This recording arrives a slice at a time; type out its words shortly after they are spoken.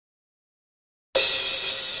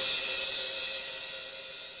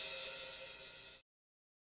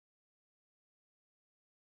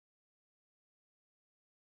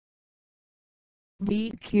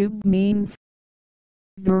V cube means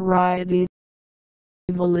variety,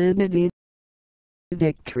 validity,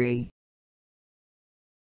 victory.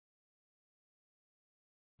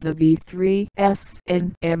 The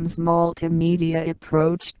V3S&M's multimedia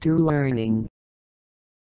approach to learning.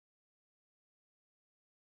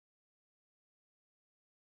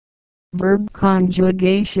 Verb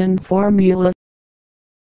conjugation formula.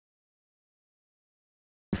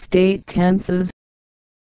 State tenses.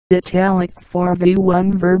 Italic for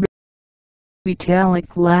V1 verb.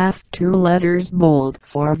 Italic last two letters bold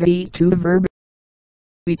for V2 verb.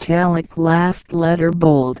 Italic last letter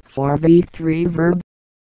bold for V3 verb.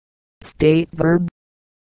 State verb.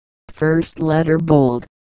 First letter bold.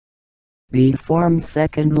 B form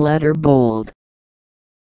second letter bold.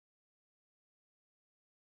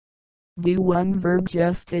 V1 verb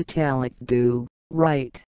just italic do,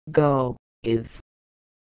 write, go, is.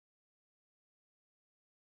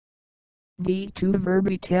 V2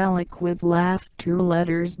 verb italic with last two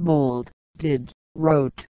letters bold, did,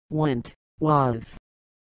 wrote, went, was.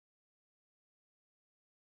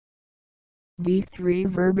 V3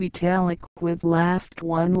 verb italic with last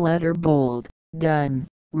one letter bold, done,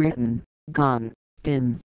 written, gone,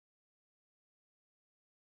 been.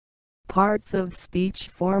 Parts of speech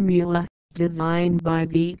formula, designed by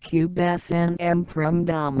V3S&M from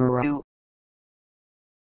Dommeru.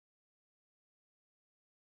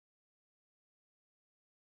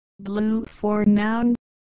 Blue for noun,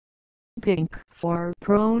 pink for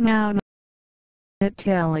pronoun,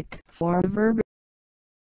 italic for verb,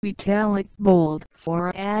 italic bold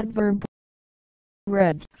for adverb,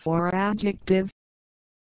 red for adjective,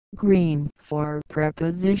 green for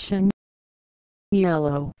preposition,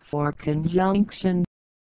 yellow for conjunction,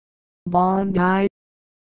 bondi.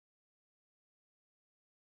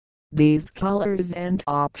 These colors and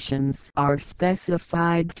options are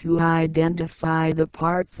specified to identify the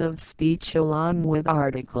parts of speech along with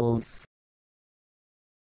articles.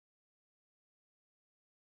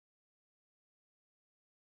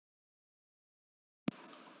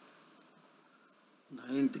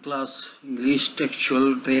 Ninth class English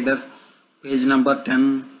textual reader, page number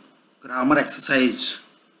 10, grammar exercise.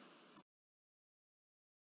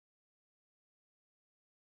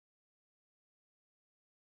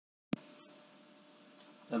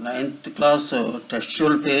 The ninth class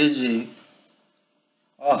textual page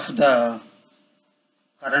of the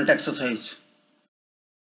current exercise.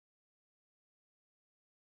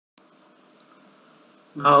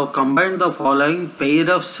 Now combine the following pair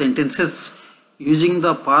of sentences using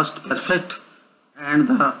the past perfect and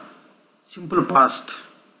the simple past.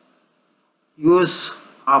 Use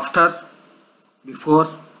after, before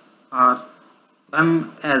or when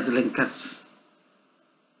as linkers.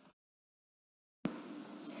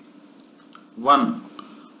 1.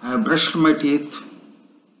 I brushed my teeth.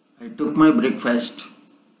 I took my breakfast.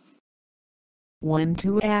 When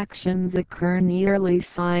two actions occur nearly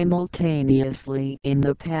simultaneously in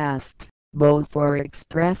the past, both are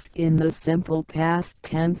expressed in the simple past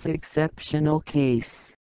tense exceptional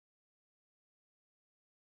case.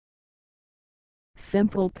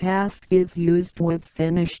 Simple past is used with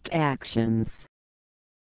finished actions.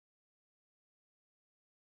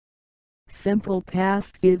 Simple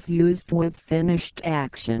past is used with finished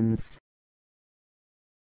actions.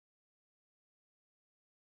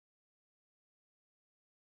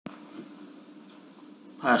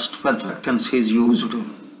 Past perfect tense is used.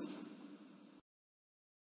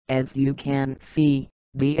 As you can see,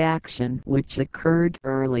 the action which occurred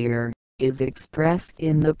earlier is expressed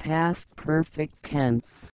in the past perfect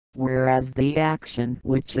tense, whereas the action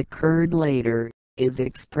which occurred later is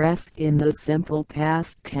expressed in the simple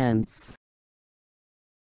past tense.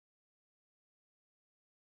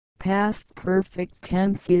 Past perfect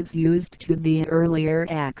tense is used to the earlier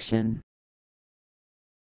action.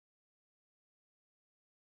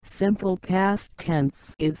 Simple past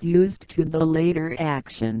tense is used to the later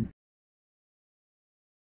action.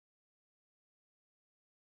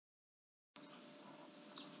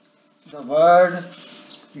 The word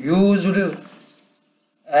used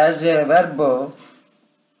as a verb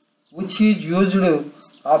which is used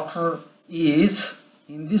after is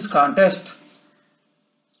in this context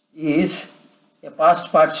is a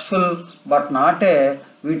past participle but not a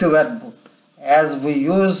V2 verb, as we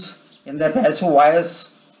use in the passive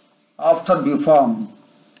voice after B form.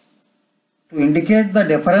 To indicate the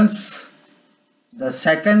difference, the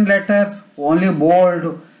second letter only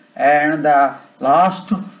bold and the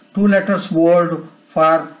last two letters bold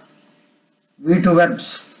for V2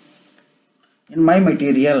 verbs in my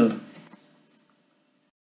material.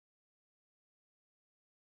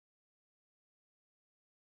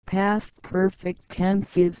 Past perfect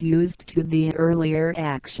tense is used to the earlier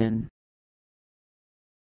action.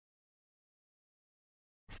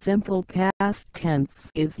 Simple past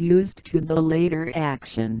tense is used to the later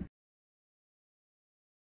action.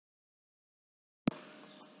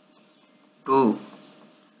 2.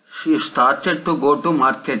 She started to go to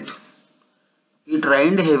market. It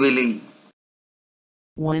rained heavily.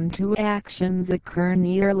 When two actions occur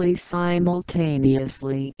nearly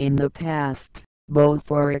simultaneously in the past,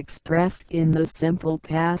 both are expressed in the simple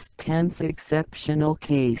past tense exceptional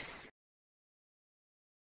case.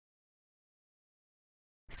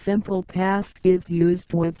 Simple past is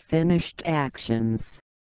used with finished actions.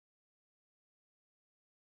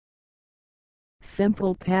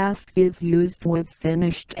 Simple past is used with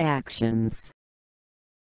finished actions.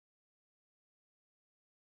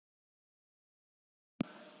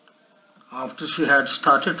 After she had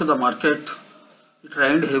started to the market, it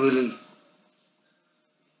rained heavily.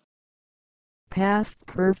 Past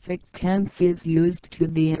perfect tense is used to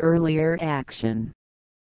the earlier action.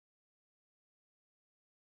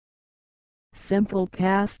 Simple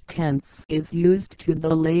past tense is used to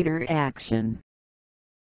the later action.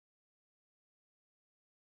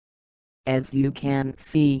 As you can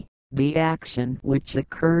see, the action which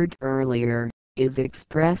occurred earlier is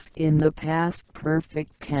expressed in the past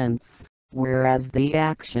perfect tense, whereas the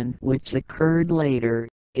action which occurred later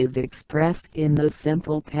is expressed in the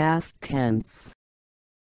simple past tense.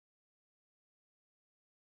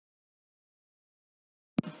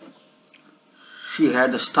 She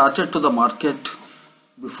had started to the market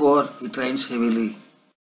before it rains heavily.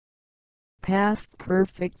 Past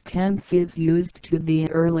perfect tense is used to the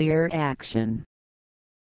earlier action.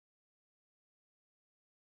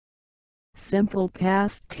 Simple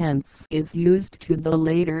past tense is used to the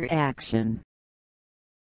later action.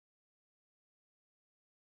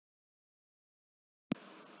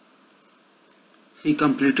 He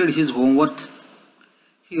completed his homework.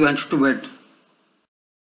 He went to bed.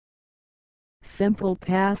 Simple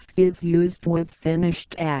past is used with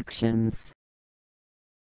finished actions.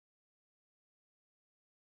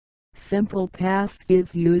 Simple past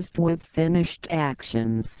is used with finished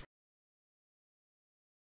actions.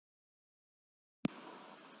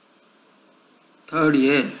 Third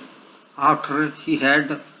A. After he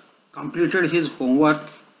had completed his homework,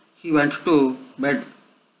 he went to bed.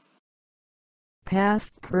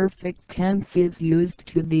 Past perfect tense is used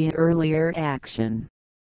to the earlier action.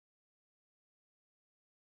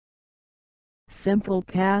 Simple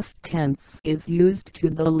past tense is used to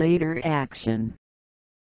the later action.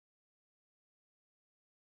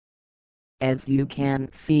 As you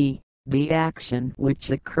can see, the action which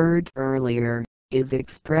occurred earlier is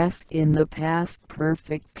expressed in the past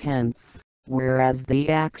perfect tense, whereas the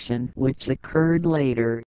action which occurred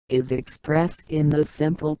later is expressed in the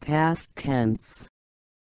simple past tense.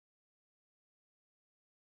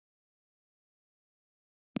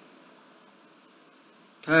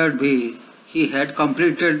 Third B. He had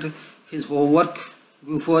completed his homework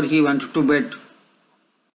before he went to bed.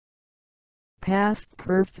 Past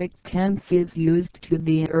perfect tense is used to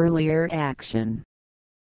the earlier action.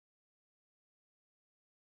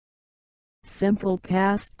 Simple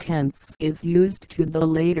past tense is used to the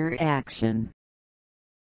later action.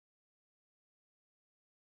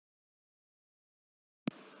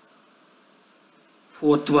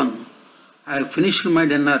 Fourth one. I finished my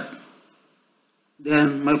dinner.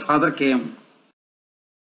 Then my father came.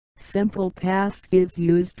 Simple past is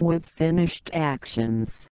used with finished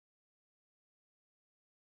actions.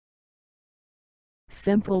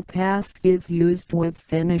 Simple past is used with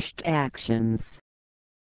finished actions.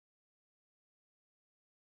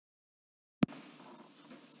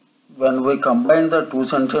 When we combine the two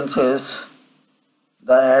sentences,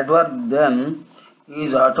 the adverb then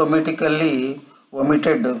is automatically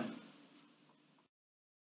omitted.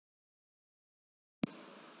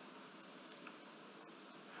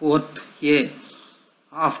 Fourth A.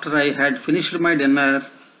 After I had finished my dinner,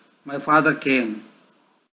 my father came.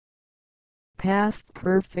 Past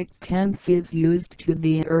perfect tense is used to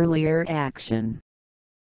the earlier action.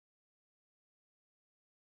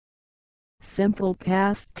 Simple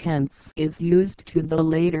past tense is used to the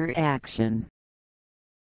later action.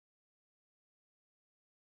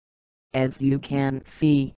 As you can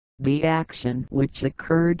see, the action which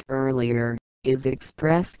occurred earlier is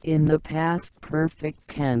expressed in the past perfect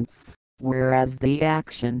tense, whereas the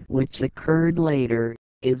action which occurred later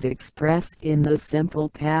is expressed in the simple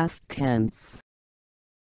past tense.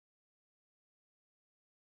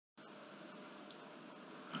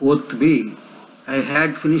 Fourth B. I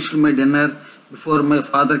had finished my dinner before my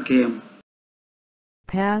father came.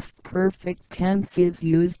 Past perfect tense is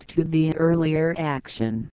used to the earlier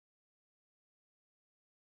action.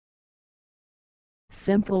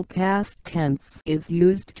 Simple past tense is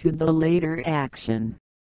used to the later action.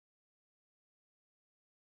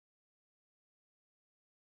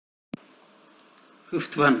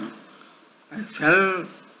 Fifth one, I fell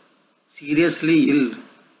seriously ill.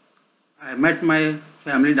 I met my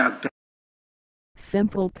family doctor.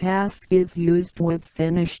 Simple past is used with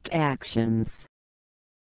finished actions.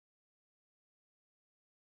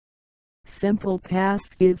 Simple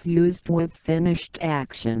past is used with finished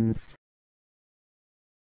actions.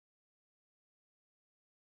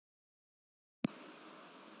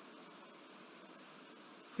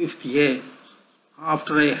 Fifth A,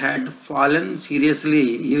 after I had fallen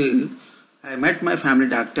seriously ill, I met my family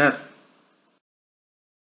doctor.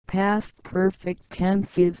 Past perfect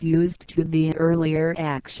tense is used to the earlier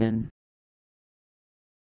action.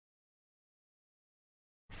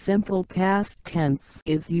 Simple past tense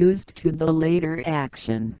is used to the later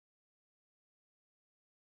action.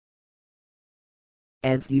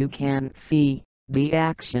 As you can see, the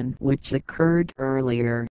action which occurred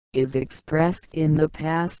earlier is expressed in the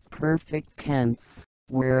past perfect tense,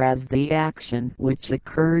 whereas the action which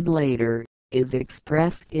occurred later is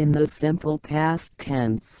expressed in the simple past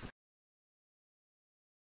tense.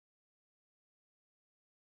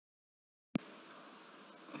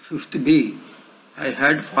 Fifth B, I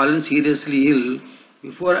had fallen seriously ill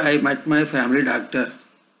before I met my family doctor.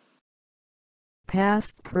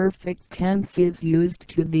 Past perfect tense is used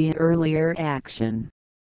to the earlier action.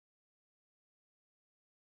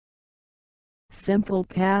 Simple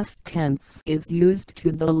past tense is used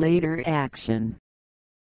to the later action.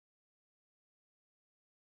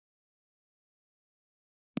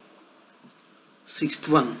 Sixth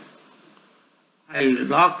one, I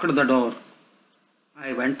locked the door.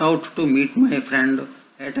 I went out to meet my friend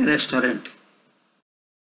at a restaurant.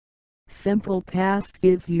 Simple past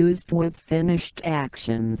is used with finished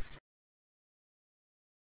actions.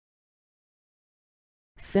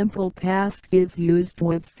 Simple past is used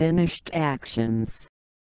with finished actions.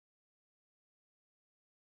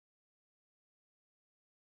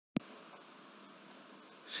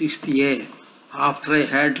 Sixth A, after I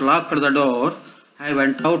had locked the door, I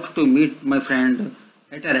went out to meet my friend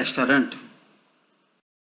at a restaurant.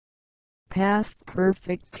 Past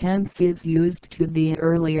perfect tense is used to the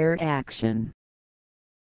earlier action.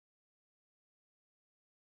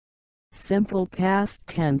 Simple past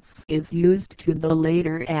tense is used to the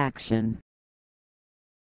later action.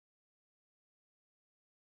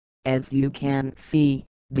 As you can see,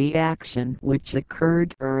 the action which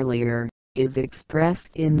occurred earlier is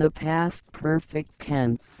expressed in the past perfect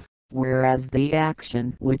tense, whereas the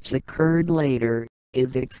action which occurred later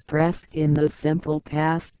is expressed in the simple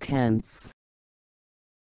past tense.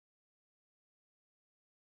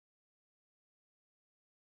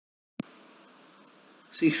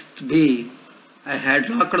 Sixth B, I had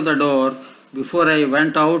locked the door before I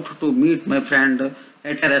went out to meet my friend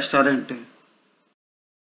at a restaurant.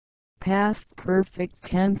 Past perfect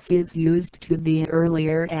tense is used to the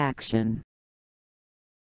earlier action.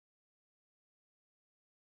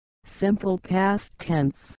 Simple past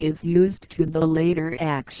tense is used to the later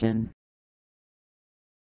action.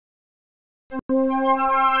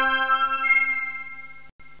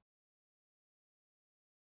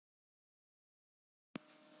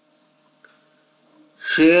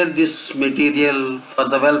 Share this material for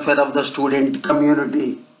the welfare of the student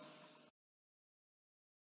community.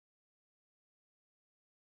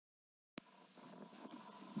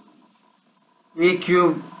 V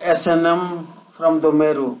cube SNM from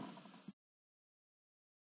Dommeru.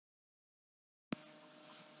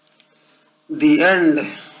 The end.